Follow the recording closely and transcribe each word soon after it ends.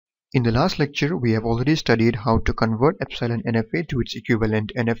In the last lecture, we have already studied how to convert Epsilon NFA to its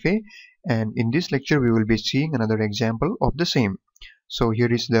equivalent NFA, and in this lecture we will be seeing another example of the same. So here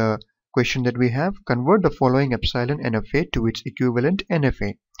is the question that we have. Convert the following Epsilon NFA to its equivalent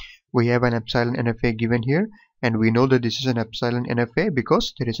NFA. We have an Epsilon NFA given here, and we know that this is an Epsilon NFA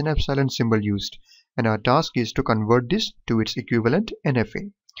because there is an Epsilon symbol used, and our task is to convert this to its equivalent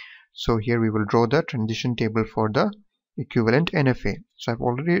NFA. So here we will draw the transition table for the equivalent NFA. So I've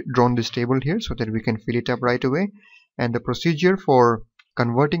already drawn this table here so that we can fill it up right away, and the procedure for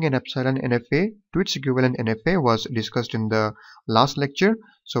converting an Epsilon NFA to its equivalent NFA was discussed in the last lecture,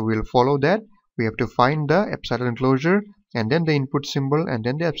 so we'll follow that. We have to find the epsilon enclosure and then the input symbol and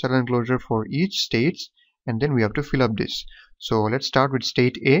then the epsilon enclosure for each states, and then we have to fill up this. So let's start with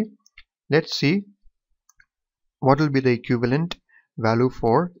state A. Let's see what will be the equivalent value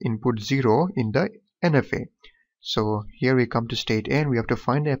for input 0 in the NFA. So here we come to state A and we have to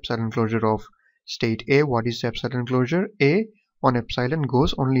find the epsilon enclosure of state A. What is the epsilon enclosure? A on epsilon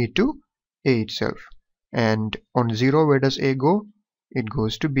goes only to A itself, and on 0 where does A go? It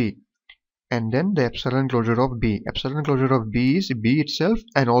goes to B. And then the epsilon enclosure of B. Epsilon enclosure of B is B itself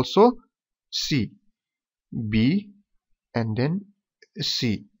and also C. B and then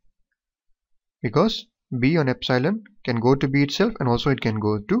C, because B on epsilon can go to B itself and also it can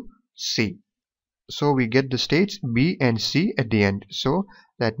go to C. So we get the states B and C at the end. So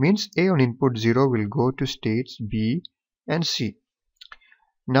that means A on input 0 will go to states B and C.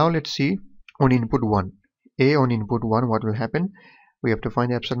 Now let's see on input 1. A on input 1, what will happen? We have to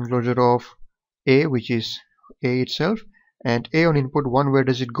find the epsilon enclosure of A, which is A itself, and A on input 1, where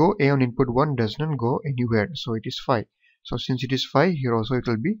does it go? A on input 1 does not go anywhere, so it is 5. So since it is 5, here also it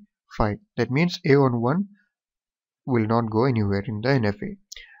will be 5. That means A on 1 will not go anywhere in the NFA.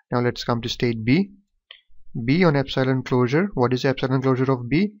 Now let's come to state B. B on epsilon closure. What is the epsilon closure of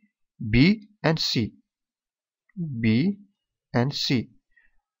B? B and C. B and C.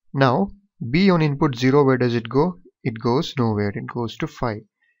 Now B on input 0, where does it go? It goes nowhere. It goes to 5.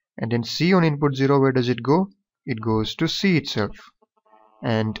 And then C on input 0, where does it go? It goes to C itself.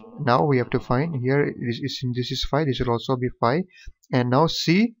 And now we have to find here, this is 5, this will also be 5. And now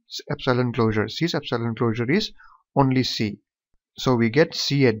C's epsilon closure. C's epsilon closure is only C. So we get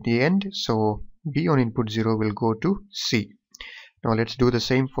C at the end. So B on input 0 will go to C. Now let's do the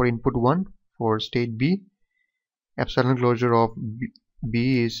same for input 1 for state B. Epsilon closure of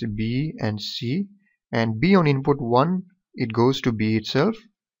B is B and C, and B on input 1 it goes to B itself,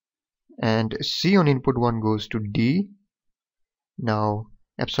 and C on input 1 goes to D. Now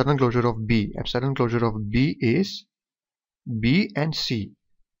epsilon closure of B. Epsilon closure of B is B and C.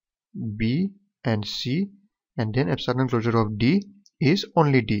 B and C, and then epsilon closure of D is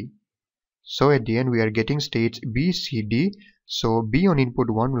only D. So at the end we are getting states B, C, D. So B on input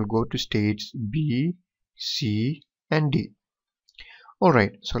 1 will go to states B, C and D.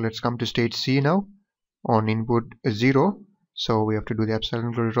 Alright, so let's come to state C now. On input 0, so we have to do the epsilon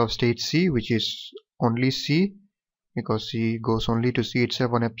enclosure of state C, which is only C, because C goes only to C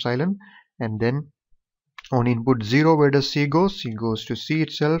itself on epsilon. And then on input 0, where does C go? C goes to C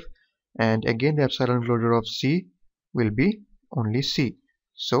itself, and again the epsilon enclosure of C will be only C.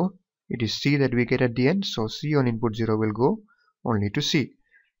 So it is C that we get at the end. So C on input 0 will go only to C.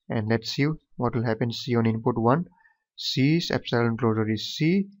 And let's see what will happen. C on input 1. C's epsilon enclosure is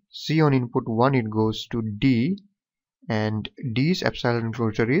C. C on input 1 it goes to D, and D's epsilon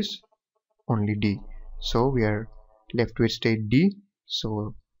enclosure is only D. So we are left with state D.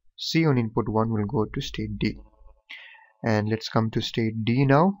 So C on input 1 will go to state D. And let's come to state D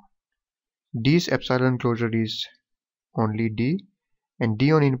now. D's epsilon enclosure is only D, and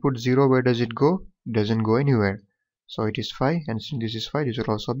D on input 0, where does it go? Doesn't go anywhere. So it is 5, and since this is 5, this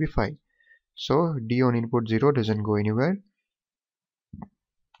will also be 5. So D on input 0 doesn't go anywhere.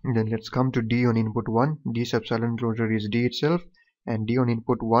 And then let's come to D on input 1. D's epsilon enclosure is D itself, and D on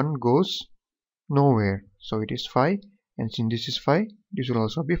input 1 goes nowhere. So it is 5, and since this is 5, this will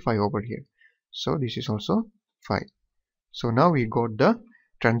also be 5 over here. So this is also 5. So now we got the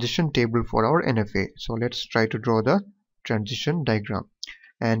transition table for our NFA. So let's try to draw the transition diagram.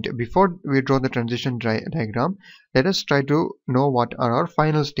 And before we draw the transition diagram, let us try to know what are our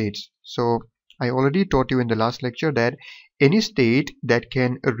final states. So I already taught you in the last lecture that any state that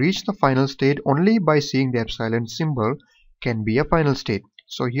can reach the final state only by seeing the epsilon symbol can be a final state.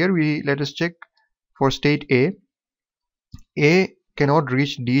 So here let us check for state A. A cannot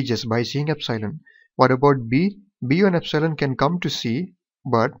reach D just by seeing epsilon. What about B? B on epsilon can come to C,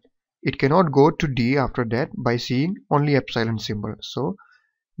 but it cannot go to D after that by seeing only epsilon symbol. So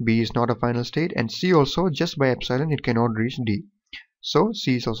B is not a final state, and C also just by epsilon it cannot reach D. So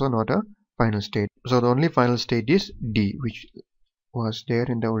C is also not a final state. So the only final state is D, which was there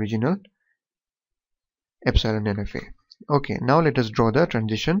in the original Epsilon NFA. Okay, now let us draw the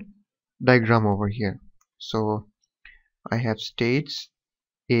transition diagram over here. So I have states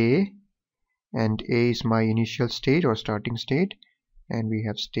A, and A is my initial state or starting state, and we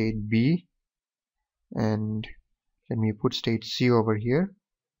have state B, and let me put state C over here,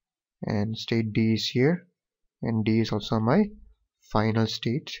 and state D is here, and D is also my final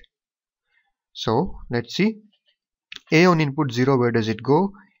state. So let's see. A on input 0, where does it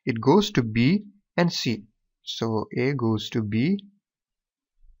go? It goes to B and C. So A goes to B,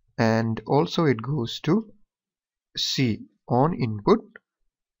 and also it goes to C on input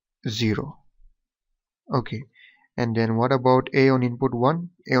 0. Okay, and then what about A on input 1?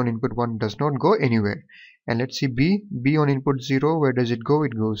 A on input 1 does not go anywhere. And let's see B. B on input 0, where does it go?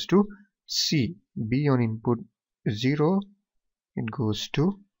 It goes to C. B on input 0, it goes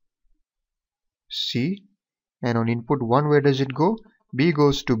to C. And on input 1, where does it go? B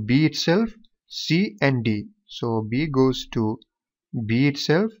goes to B itself, C and D. So B goes to B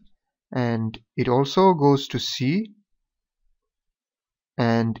itself, and it also goes to C,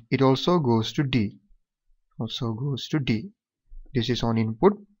 and it also goes to D. This is on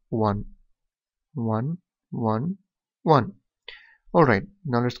input 1, 1, 1, 1. Alright,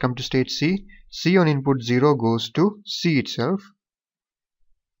 now let's come to state C. C on input 0 goes to C itself,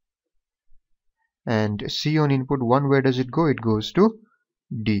 and C on input 1, where does it go? It goes to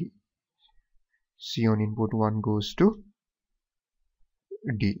D. C on input 1 goes to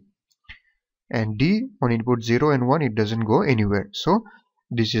D. And D on input 0 and 1, it doesn't go anywhere. So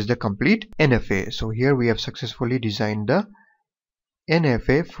this is the complete NFA. So here we have successfully designed the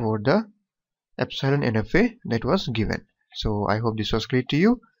NFA for the Epsilon NFA that was given. So I hope this was clear to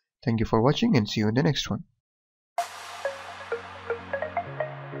you. Thank you for watching, and see you in the next one.